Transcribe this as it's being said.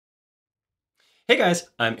Hey guys,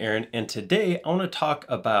 I'm Aaron, and today I want to talk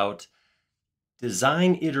about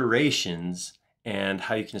design iterations and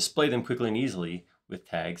how you can display them quickly and easily with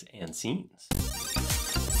tags and scenes.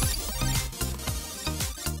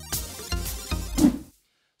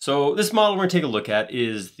 So this model we're going to take a look at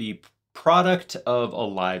is the product of a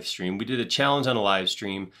live stream. We did a challenge on a live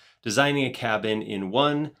stream designing a cabin in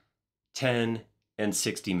 1, 10, and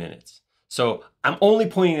 60 minutes. So I'm only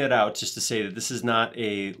pointing that out just to say that this is not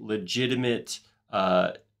a legitimate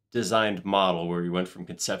designed model where we went from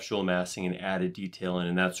conceptual massing and added detail in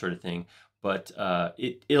and that sort of thing, but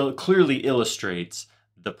it clearly illustrates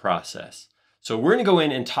the process. So we're going to go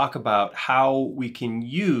in and talk about how we can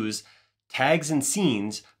use tags and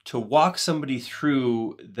scenes to walk somebody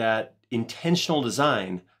through that intentional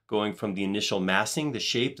design, going from the initial massing, the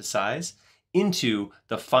shape, the size, into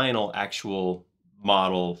the final actual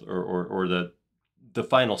model or the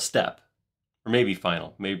final step, or maybe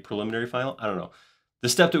final, maybe preliminary final, I don't know. The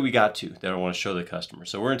step that we got to that I want to show the customer.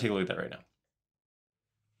 So we're going to take a look at that right now.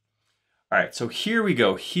 All right, so here we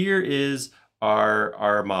go. Here is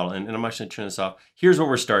our model, and I'm actually going to turn this off. Here's what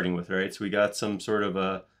we're starting with, right? So we got some sort of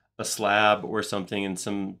a slab or something and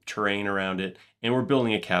some terrain around it, and we're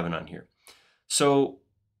building a cabin on here. So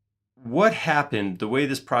what happened, the way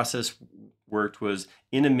this process worked was,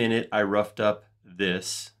 in a minute, I roughed up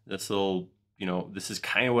this little, this is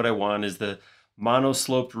kind of what I want, is the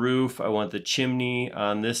mono-sloped roof. I want the chimney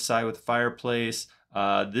on this side with the fireplace.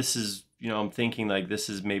 This is, I'm thinking like this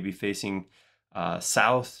is maybe facing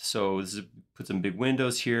south, so this is, put some big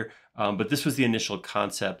windows here. But this was the initial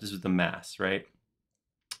concept. This was the mass, right?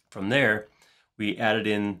 From there, we added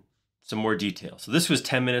in some more detail. So this was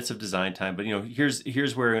 10 minutes of design time, but here's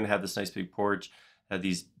where we're gonna have this nice big porch, have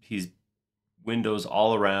these windows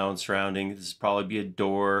all around surrounding. This is probably be a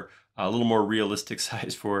door, a little more realistic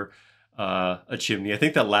size for a chimney. I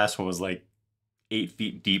think that last one was like 8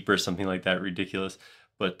 feet deep or something like that, ridiculous.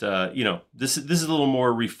 But this is a little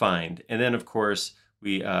more refined. And then of course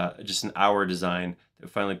we just an hour design that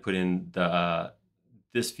finally put in the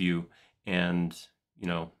this view, and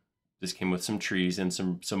this came with some trees and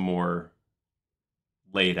some more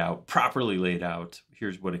laid out, properly laid out.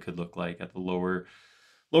 Here's what it could look like at the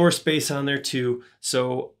lower space on there too.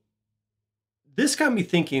 So this got me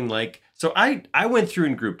thinking, like, so I went through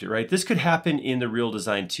and grouped it, right? This could happen in the real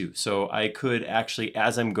design too. So I could actually,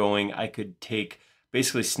 as I'm going, I could take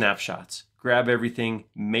basically snapshots, grab everything,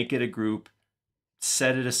 make it a group,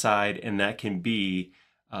 set it aside, and that can be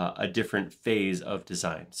a different phase of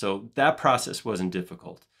design. So that process wasn't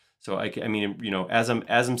difficult. So I mean, as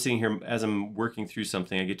I'm sitting here, as I'm working through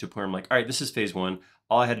something, I get to a point where I'm like, all right, this is phase one.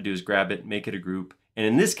 All I had to do is grab it, make it a group. And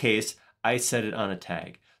in this case, I set it on a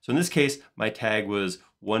tag. So in this case, my tag was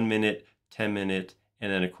 1 minute, 10 minute,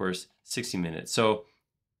 and then of course, 60 minutes. So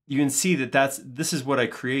you can see that this is what I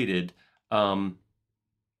created.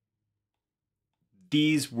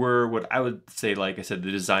 These were what I would say, like I said,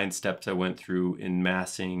 the design steps I went through in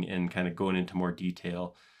massing and kind of going into more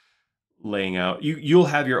detail, laying out. You'll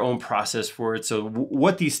have your own process for it. So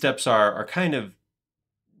what these steps are kind of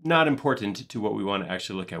not important to what we want to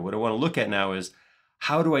actually look at. What I want to look at now is,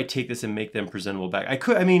 how do I take this and make them presentable back?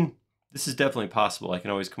 I mean, this is definitely possible. I can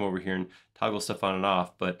always come over here and toggle stuff on and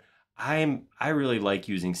off, but I really like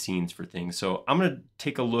using scenes for things. So I'm going to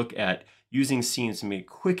take a look at using scenes to make it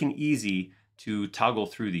quick and easy to toggle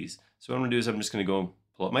through these. So what I'm going to do is I'm just going to go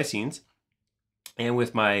pull up my scenes. And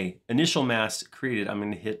with my initial mass created, I'm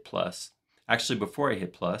going to hit plus. Actually, before I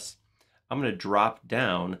hit plus, I'm going to drop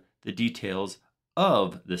down the details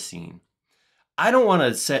of the scene. I don't want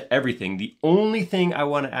to set everything. The only thing I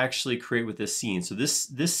want to actually create with this scene, so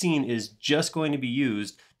this scene is just going to be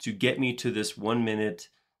used to get me to this 1 minute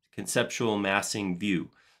conceptual massing view.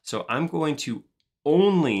 So I'm going to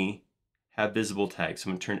only have visible tags. So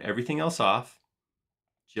I'm going to turn everything else off,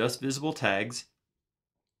 just visible tags,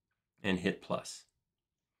 and hit plus.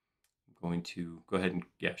 I'm going to go ahead and,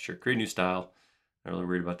 yeah, sure, create a new style. Not really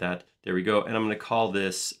worried about that. There we go. And I'm going to call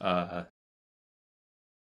this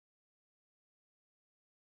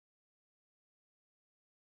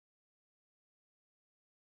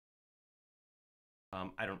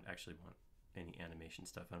I don't actually want any animation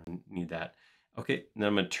stuff. I don't need that. Okay, then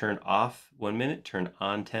I'm going to turn off 1 minute, turn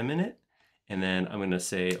on 10 minute, and then I'm going to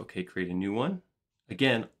say, okay, create a new one.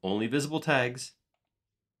 Again, only visible tags.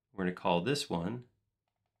 We're going to call this one,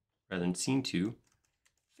 rather than scene 2,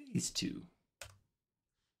 phase 2.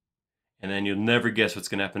 And then you'll never guess what's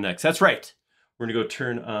going to happen next. That's right. We're going to go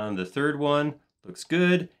turn on the third one. Looks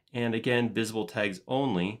good. And again, visible tags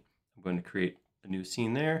only. I'm going to create a new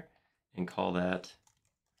scene there and call that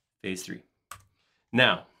phase 3.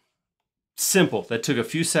 Now, Simple. That took a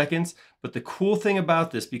few seconds, but the cool thing about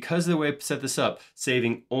this, because of the way I set this up,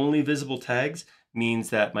 saving only visible tags means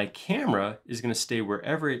that my camera is going to stay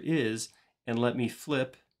wherever it is and let me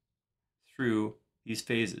flip through these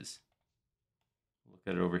phases. Look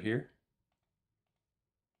at it over here,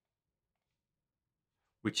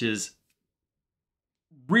 which is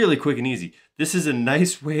really quick and easy. This is a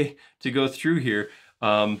nice way to go through here.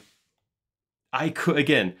 I could,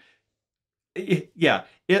 again,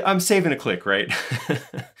 I'm saving a click, right?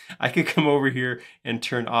 I could come over here and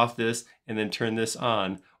turn off this and then turn this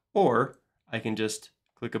on, or I can just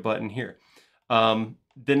click a button here. The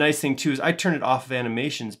nice thing too is I turn it off of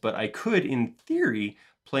animations, but I could, in theory,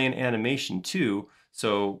 play an animation too.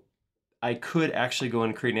 So I could actually go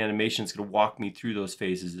and create an animation that's going to walk me through those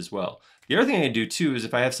phases as well. The other thing I do too is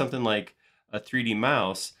if I have something like a 3D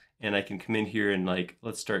mouse and I can come in here and like,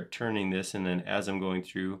 let's start turning this, and then as I'm going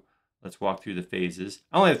through, let's walk through the phases.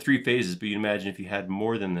 I only have 3 phases, but you can imagine if you had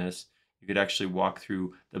more than this, you could actually walk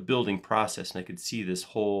through the building process and I could see this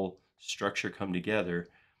whole structure come together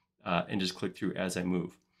and just click through as I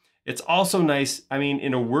move. It's also nice, I mean,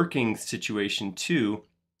 in a working situation too,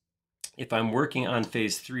 if I'm working on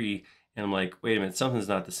phase 3 and I'm like, wait a minute, something's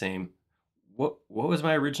not the same. What was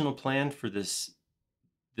my original plan for this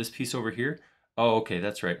piece over here? Oh, okay,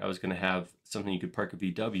 that's right. I was going to have something you could park a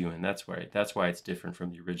VW in. That's why it's different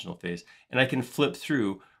from the original phase. And I can flip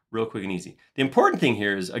through real quick and easy. The important thing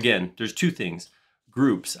here is, again, there's 2 things.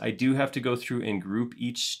 Groups. I do have to go through and group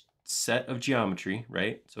each set of geometry,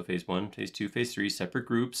 right? So phase 1, phase 2, phase 3, separate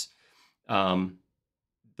groups.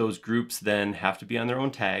 Those groups then have to be on their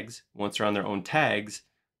own tags. Once they're on their own tags,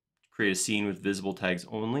 create a scene with visible tags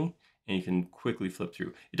only, and you can quickly flip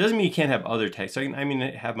through. It doesn't mean you can't have other tags. So I mean,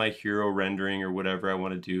 have my hero rendering or whatever I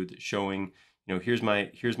want to do that's showing, you know, here's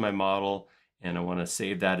my model, and I want to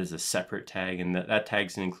save that as a separate tag, and that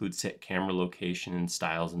tag's going to include set camera location and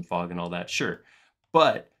styles and fog and all that, sure.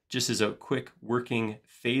 But just as a quick working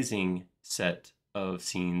phasing set of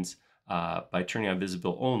scenes, by turning on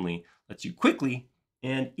visible only, lets you quickly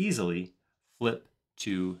and easily flip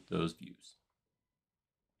to those views.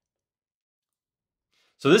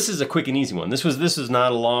 So this is a quick and easy one. This was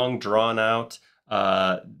not a long, drawn out,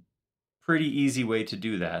 pretty easy way to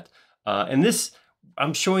do that. And this,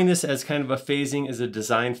 I'm showing this as kind of a phasing, as a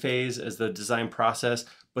design phase, as the design process,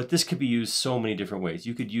 but this could be used so many different ways.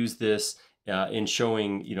 You could use this in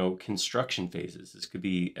showing, you know, construction phases. This could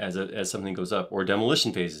be as something goes up, or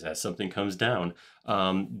demolition phases as something comes down.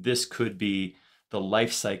 This could be the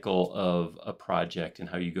life cycle of a project and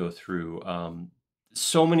how you go through.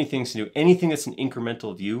 So many things to do. Anything that's an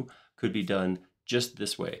incremental view could be done just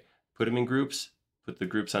this way. Put them in groups, put the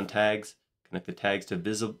groups on tags, connect the tags to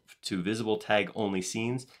visible tag only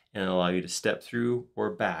scenes, and allow you to step through or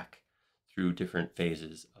back through different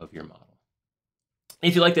phases of your model.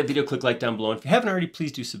 If you like that video, click like down below. And if you haven't already,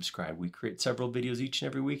 please do subscribe. We create several videos each and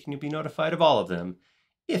every week, and you'll be notified of all of them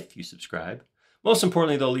if you subscribe. Most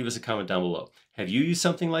importantly, though, leave us a comment down below. Have you used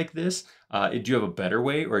something like this? Do you have a better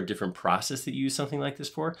way or a different process that you use something like this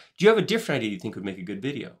for? Do you have a different idea you think would make a good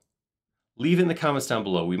video? Leave it in the comments down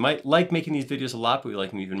below. We might like making these videos a lot, but we like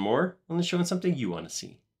them even more when they're showing something you want to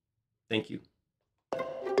see. Thank you.